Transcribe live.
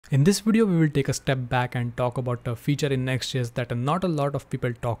In this video, we will take a step back and talk about a feature in Next.js that not a lot of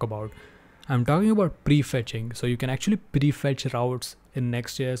people talk about. I'm talking about prefetching. So you can actually prefetch routes in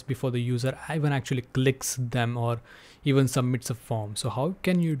Next.js before the user even actually clicks them or even submits a form. So how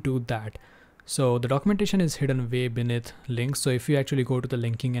can you do that? So the documentation is hidden way beneath links. So if you actually go to the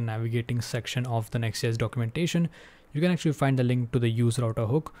linking and navigating section of the Next.js documentation, you can actually find the link to the use router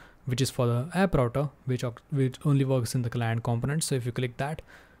hook, which is for the app router, which only works in the client component. So if you click that,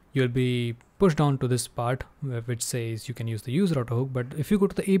 you'll be pushed down to this part which says you can use the use router hook. But if you go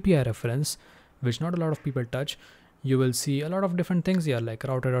to the API reference, which not a lot of people touch, you will see a lot of different things here, like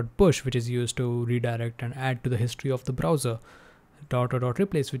router.push, which is used to redirect and add to the history of the browser.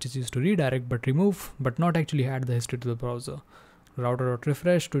 Router.replace, which is used to redirect but remove but not actually add the history to the browser.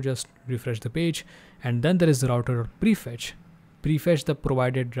 Router.refresh to just refresh the page. And then there is the router.prefetch. Prefetch the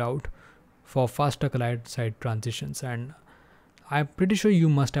provided route for faster client-side transitions. And I'm pretty sure you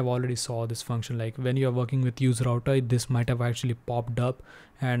must have already saw this function. Like when you're working with use router, this might have actually popped up,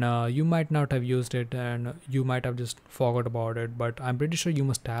 and you might not have used it and you might have just forgot about it, but I'm pretty sure you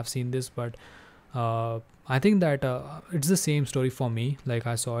must have seen this. But I think that it's the same story for me. Like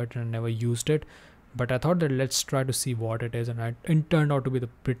I saw it and never used it, but I thought that let's try to see what it is, and it turned out to be the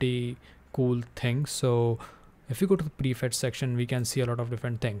pretty cool thing. So if you go to the prefetch section, we can see a lot of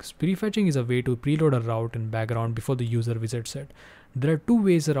different things. Prefetching is a way to preload a route in background before the user visits it. There are two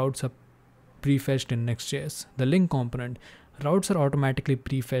ways the routes are prefetched in Next.js. The link component. Routes are automatically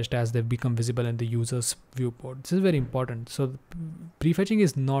prefetched as they become visible in the user's viewport. This is very important. So prefetching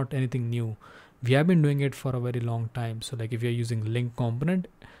is not anything new. We have been doing it for a very long time. So like if you're using link component,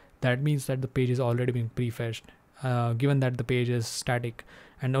 that means that the page is already being prefetched. Given that the page is static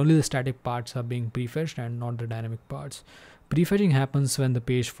and only the static parts are being prefetched and not the dynamic parts. Prefetching happens when the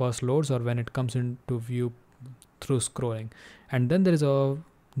page first loads or when it comes into view through scrolling. And then there is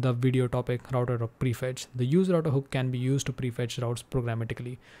the video topic, router of prefetch. The use router hook can be used to prefetch routes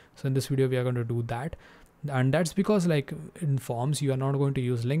programmatically. So in this video we are going to do that, and that's because like in forms you are not going to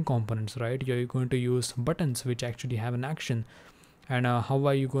use link components, right? You're going to use buttons which actually have an action. And how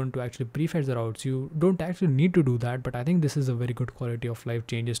are you going to actually prefetch the routes? You don't actually need to do that, but I think this is a very good quality of life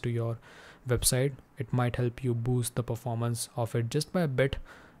changes to your website. It might help you boost the performance of it just by a bit,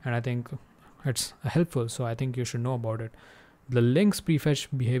 and I think it's helpful, so I think you should know about it. The links prefetch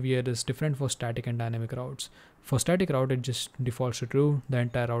behavior is different for static and dynamic routes. For static route, it just defaults to true, the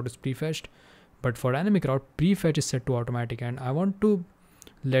entire route is prefetched. But for dynamic route, prefetch is set to automatic, and I want to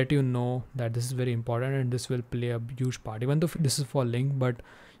let you know that this is very important and this will play a huge part, even though this is for link, but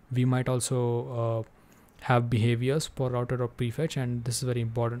we might also have behaviors for router or prefetch, and this is very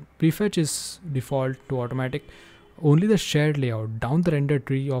important. Prefetch is default to automatic. Only the shared layout down the render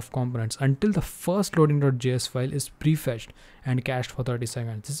tree of components until the first loading.js file is prefetched and cached for 30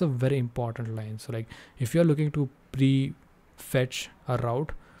 seconds. This is a very important line. So like if you're looking to prefetch a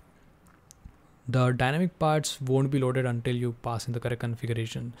route, the dynamic parts won't be loaded until you pass in the correct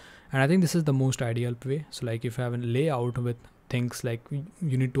configuration. And I think this is the most ideal way. So like if you have a layout with things like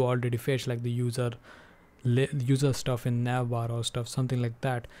you need to already fetch like the user stuff in navbar or stuff, something like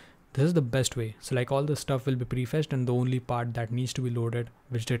that, this is the best way. So like all the stuff will be prefetched, and the only part that needs to be loaded,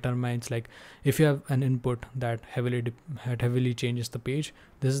 which determines like if you have an input that heavily changes the page,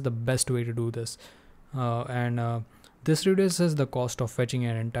 this is the best way to do this. This reduces the cost of fetching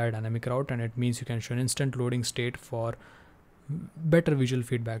an entire dynamic route, and it means you can show an instant loading state for better visual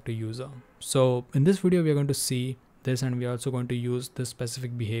feedback to user. So in this video, we are going to see this, and we are also going to use this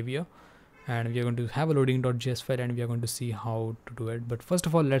specific behavior, and we are going to have a loading.js file, and we are going to see how to do it. But first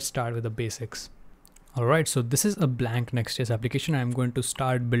of all, let's start with the basics. Alright, so this is a blank Next.js application. I'm going to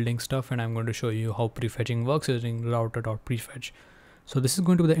start building stuff, and I'm going to show you how prefetching works using router.prefetch. So this is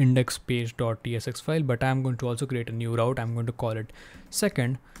going to be the index page.tsx file, but I'm going to also create a new route. I'm going to call it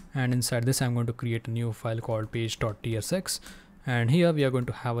second, and inside this I'm going to create a new file called page.tsx, and here we are going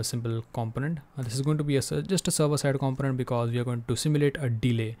to have a simple component. This is going to be just a server-side component because we are going to simulate a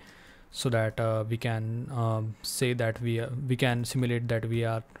delay, so that we can say that we can simulate that we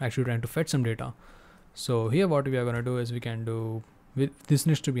are actually trying to fetch some data. So here what we are going to do is we can do this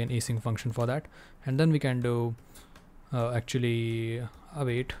needs to be an async function for that, and then we can do actually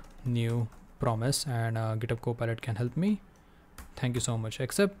await new promise, and GitHub Copilot can help me. Thank you so much.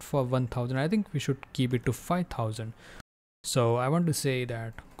 Except for 1000, I think we should keep it to 5000. So I want to say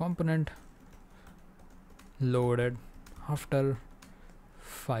that component loaded after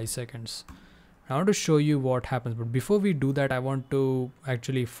 5 seconds. I want to show you what happens, but before we do that, I want to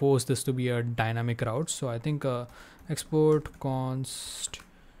actually force this to be a dynamic route. So I think export const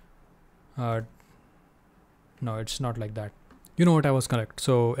no, it's not like that. You know what, I was correct.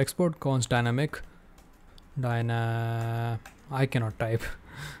 So export const dynamic I cannot type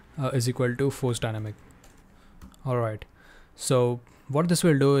is equal to force dynamic. All right, so what this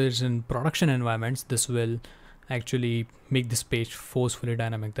will do is in production environments, this will actually make this page forcefully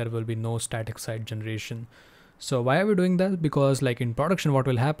dynamic. There will be no static site generation. So why are we doing that? Because like in production, what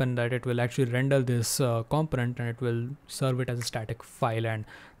will happen that it will actually render this component and it will serve it as a static file, and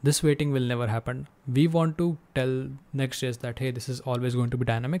this waiting will never happen. We want to tell Next.js that, hey, this is always going to be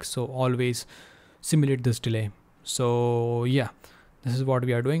dynamic, so always simulate this delay. So yeah, this is what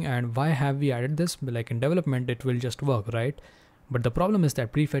we are doing. And why have we added this? Like in development, it will just work, right? But the problem is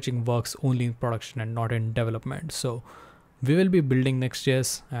that prefetching works only in production and not in development. So we will be building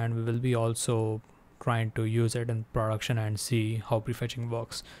Next.js and we will be also trying to use it in production and see how prefetching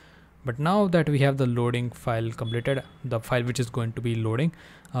works. But now that we have the loading file completed, the file which is going to be loading,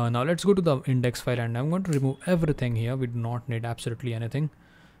 now let's go to the index file, and I'm going to remove everything here. We do not need absolutely anything.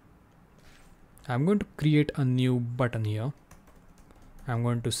 I'm going to create a new button here. I'm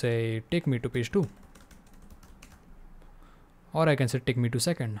going to say take me to page 2, or I can say take me to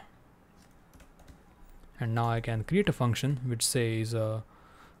second. And now I can create a function which says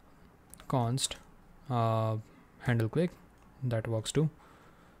const handle click. That works too.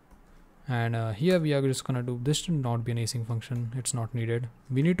 And here we are just gonna do this. Should not be an async function, it's not needed.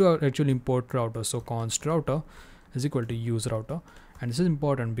 We need to actually import router, so const router is equal to use router. And this is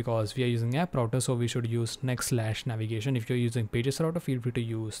important because we are using app router, so we should use next/navigation. If you're using pages router, feel free to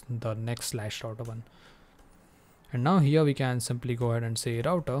use the next/router one. And now here we can simply go ahead and say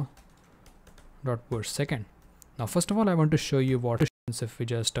router dot push second. Now first of all, I want to show you what happens if we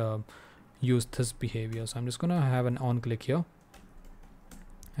just use this behavior. So I'm just gonna have an on click here,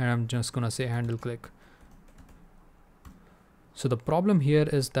 and I'm just gonna say handle click. So the problem here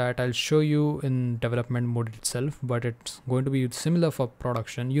is that I'll show you in development mode itself, but it's going to be similar for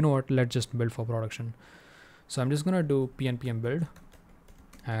production. You know what, let's just build for production. So I'm just gonna do pnpm build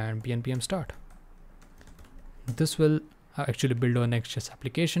and pnpm start. This will actually build our Next.js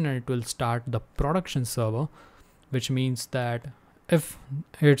application, and it will start the production server, which means that if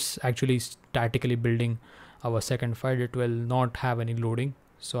it's actually statically building our second file, it will not have any loading.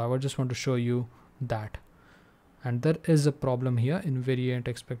 So I would just want to show you that. And there is a problem here, invariant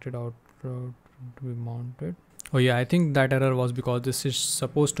expected output to be mounted. Oh yeah, I think that error was because this is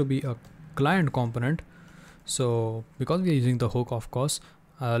supposed to be a client component. So because we are using the hook, of course,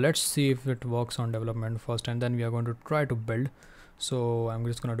 let's see if it works on development first, and then we are going to try to build. So I'm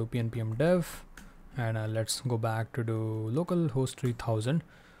just going to do pnpm dev, and let's go back to do localhost 3000.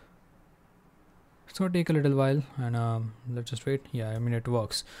 It's going to take a little while, and let's just wait. Yeah, I mean it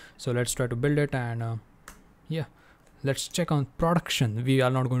works. So let's try to build it, and yeah, let's check on production. We are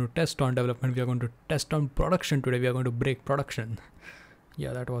not going to test on development, we are going to test on production today. We are going to break production.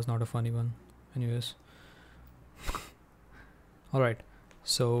 Yeah, that was not a funny one. Anyways. All right,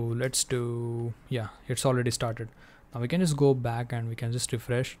 so let's do, yeah, it's already started. Now we can just go back and we can just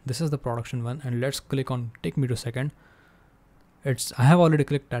refresh. This is the production one, and let's click on take me to second. I have already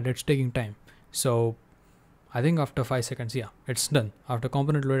clicked that, it's taking time. So I think after 5 seconds, yeah, it's done. After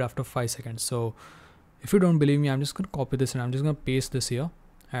component load, after 5 seconds. So if you don't believe me, I'm just going to copy this and I'm just going to paste this here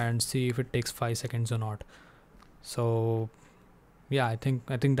and see if it takes 5 seconds or not. So yeah, I think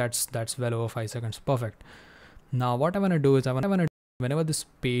that's well over 5 seconds. Perfect. Now what I want to do is whenever this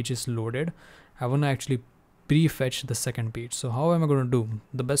page is loaded, I want to actually prefetch the second page. So how am I going to do?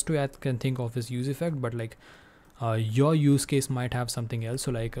 The best way I can think of is use effect, but like your use case might have something else.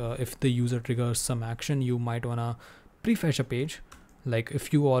 So like if the user triggers some action, you might want to prefetch a page. Like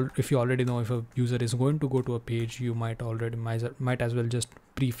if you already know if a user is going to go to a page, you might as well just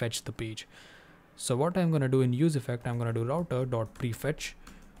prefetch the page. So what I'm going to do in use effect, I'm going to do router dot prefetch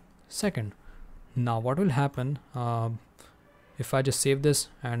second. Now what will happen if I just save this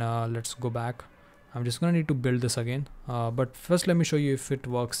and let's go back. I'm just going to need to build this again, but first let me show you if it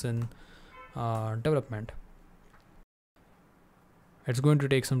works in development. It's going to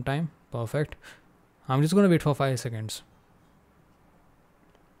take some time. Perfect. I'm just going to wait for 5 seconds.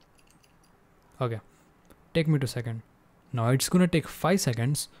 Okay, take me to second. Now it's gonna take 5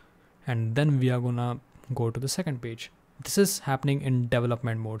 seconds, and then we are gonna go to the second page. This is happening in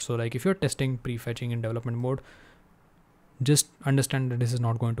development mode. So like if you're testing prefetching in development mode, just understand that this is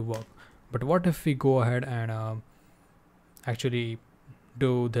not going to work. But what if we go ahead and actually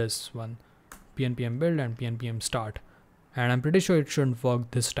do this one, pnpm build and pnpm start, and I'm pretty sure it shouldn't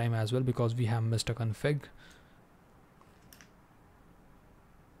work this time as well because we have missed a config.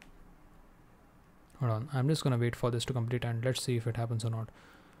 Hold on, I'm just gonna wait for this to complete and let's see if it happens or not.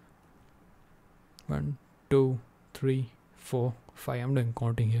 1, 2, 3, 4. 5. I'm doing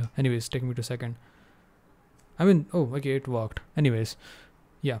counting here. Anyways, take me to second. I mean, oh, okay, it worked. Anyways,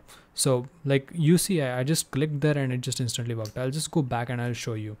 yeah. So like you see, I just clicked there and it just instantly worked. I'll just go back and I'll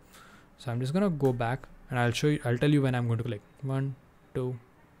show you. So I'm just gonna go back and I'll show you. I'll tell you when I'm going to click. 1, 2,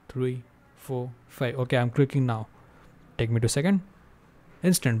 3, 4, 5. Okay, I'm clicking now. Take me to second.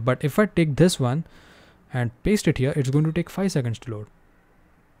 Instant. But if I take this one and paste it here, it's going to take 5 seconds to load.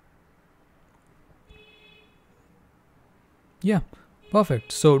 Yeah,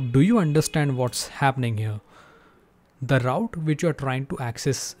 perfect. So do you understand what's happening here? The route which you are trying to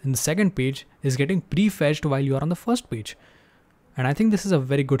access in the second page is getting prefetched while you are on the first page. And I think this is a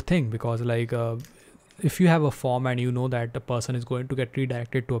very good thing, because like if you have a form and you know that the person is going to get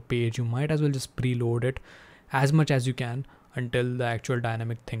redirected to a page, you might as well just preload it as much as you can until the actual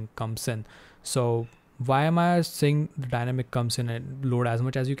dynamic thing comes in. So why am I saying the dynamic comes in and load as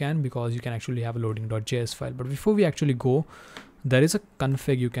much as you can? Because you can actually have a loading.js file. But before we actually go, there is a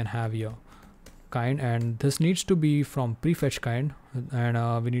config you can have here, kind, and this needs to be from prefetch kind,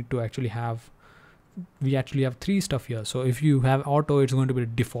 and we actually have 3 stuff here. So if you have auto, it's going to be the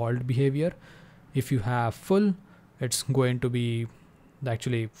default behavior. If you have full, it's going to be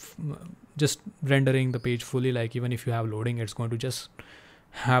actually just rendering the page fully. Like even if you have loading, it's going to just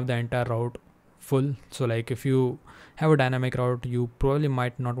have the entire route full. So like if you have a dynamic route, you probably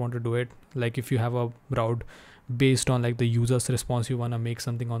might not want to do it. Like if you have a route based on like the user's response, you want to make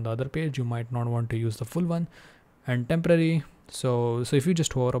something on the other page, you might not want to use the full one. And temporary, so if you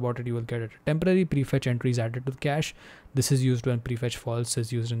just hover about it, you will get it. Temporary prefetch entry is added to the cache. This is used when prefetch false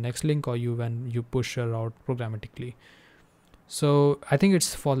is used in next link, or when you push a route programmatically. So I think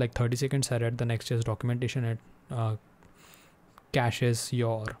it's for like 30 seconds. I read the Next.js documentation. It caches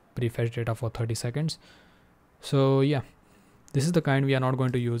your prefetch data for 30 seconds. So yeah, this is the kind. We are not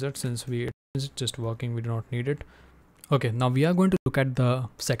going to use it since it's just working. We do not need it. Okay, now we are going to look at the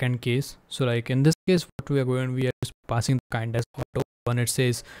second case. So like in this case, we are just passing the kind as auto. When it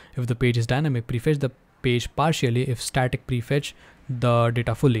says if the page is dynamic, prefetch the page partially. If static, prefetch the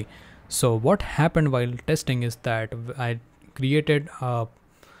data fully. So what happened while testing is that I created a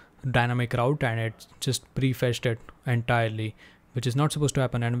dynamic route and it just prefetched it entirely, which is not supposed to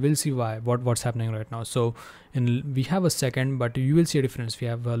happen, and we'll see what's happening right now. So we have a second, but you will see a difference. We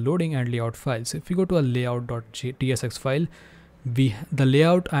have a loading and layout files. If we go to a layout.tsx file, the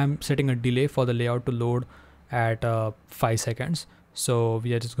layout, I'm setting a delay for the layout to load at 5 seconds. So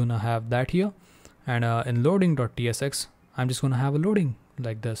we are just gonna have that here, and in loading.tsx, I'm just gonna have a loading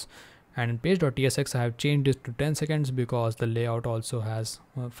like this. And in page.tsx, I have changed this to 10 seconds because the layout also has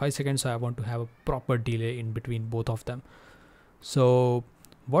 5 seconds. So I want to have a proper delay in between both of them. So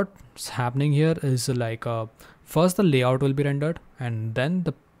what's happening here is like first the layout will be rendered and then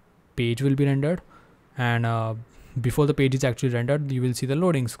the page will be rendered, and before the page is actually rendered, you will see the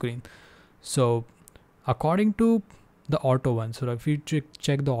loading screen. So according to the auto one, so if you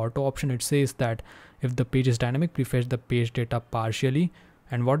check the auto option, it says that if the page is dynamic, prefetch the page data partially.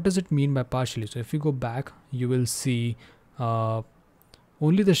 And what does it mean by partially? So if you go back, you will see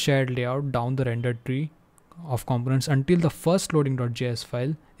only the shared layout down the rendered tree of components until the first loading.js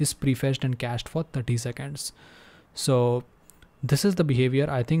file is prefetched and cached for 30 seconds. So this is the behavior.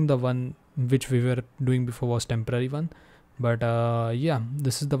 I think the one which we were doing before was temporary one, but yeah,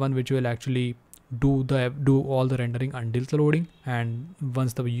 this is the one which will actually do all the rendering until the loading, and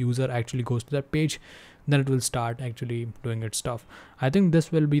once the user actually goes to that page, then it will start actually doing its stuff. I think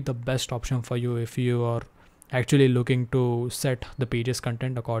this will be the best option for you if you are actually looking to set the page's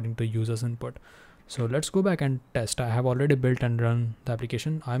content according to user's input. So let's go back and test. I have already built and run the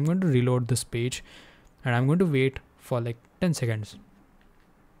application. I'm going to reload this page and I'm going to wait for like 10 seconds.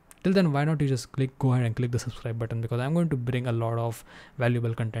 Till then, why not you just go ahead and click the subscribe button, because I'm going to bring a lot of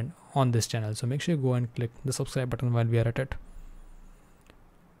valuable content on this channel. So make sure you go and click the subscribe button while we are at it.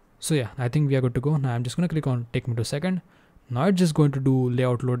 So yeah, I think we are good to go. Now I'm just going to click on take me to second. Now it's just going to do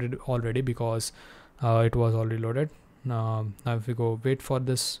layout loaded already because it was already loaded. Now if we go wait for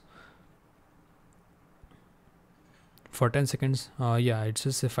this for 10 seconds, yeah, it's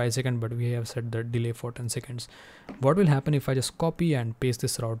just a 5 second, but we have set the delay for 10 seconds. What will happen if I just copy and paste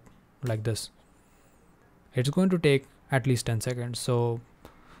this route like this? It's going to take at least 10 seconds. So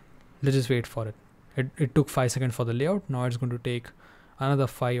let's just wait for it. It took 5 seconds for the layout. Now it's going to take another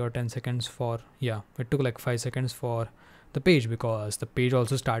 5 or 10 seconds for, yeah, it took like 5 seconds for the page, because the page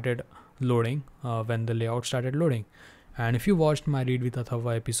also started loading when the layout started loading. And if you watched my Read with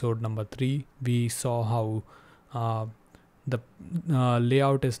Athava episode number 3, we saw how the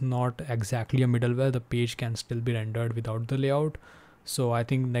layout is not exactly a middleware. The page can still be rendered without the layout. So I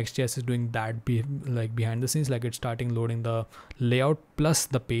think Next.js is doing that behind the scenes, like it's starting loading the layout plus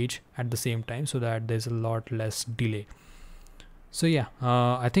the page at the same time, so that there's a lot less delay. So yeah,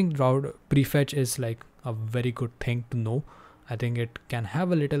 I think route prefetch is like a very good thing to know. I think it can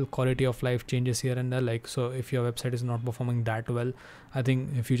have a little quality of life changes here and there. Like, so if your website is not performing that well, I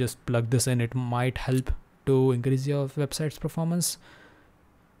think if you just plug this in, it might help to increase your website's performance.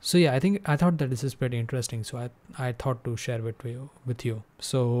 So yeah, I thought that this is pretty interesting, so I thought to share with you.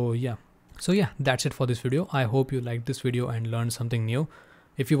 So yeah, that's it for this video. I hope you liked this video and learned something new.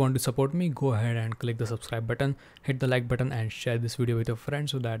 If you want to support me, go ahead and click the subscribe button, hit the like button, and share this video with your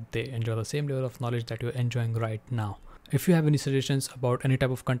friends so that they enjoy the same level of knowledge that you're enjoying right now. If you have any suggestions about any type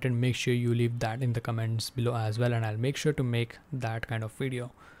of content, make sure you leave that in the comments below as well, and I'll make sure to make that kind of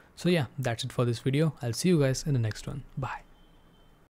video. So yeah, that's it for this video. I'll see you guys in the next one. Bye.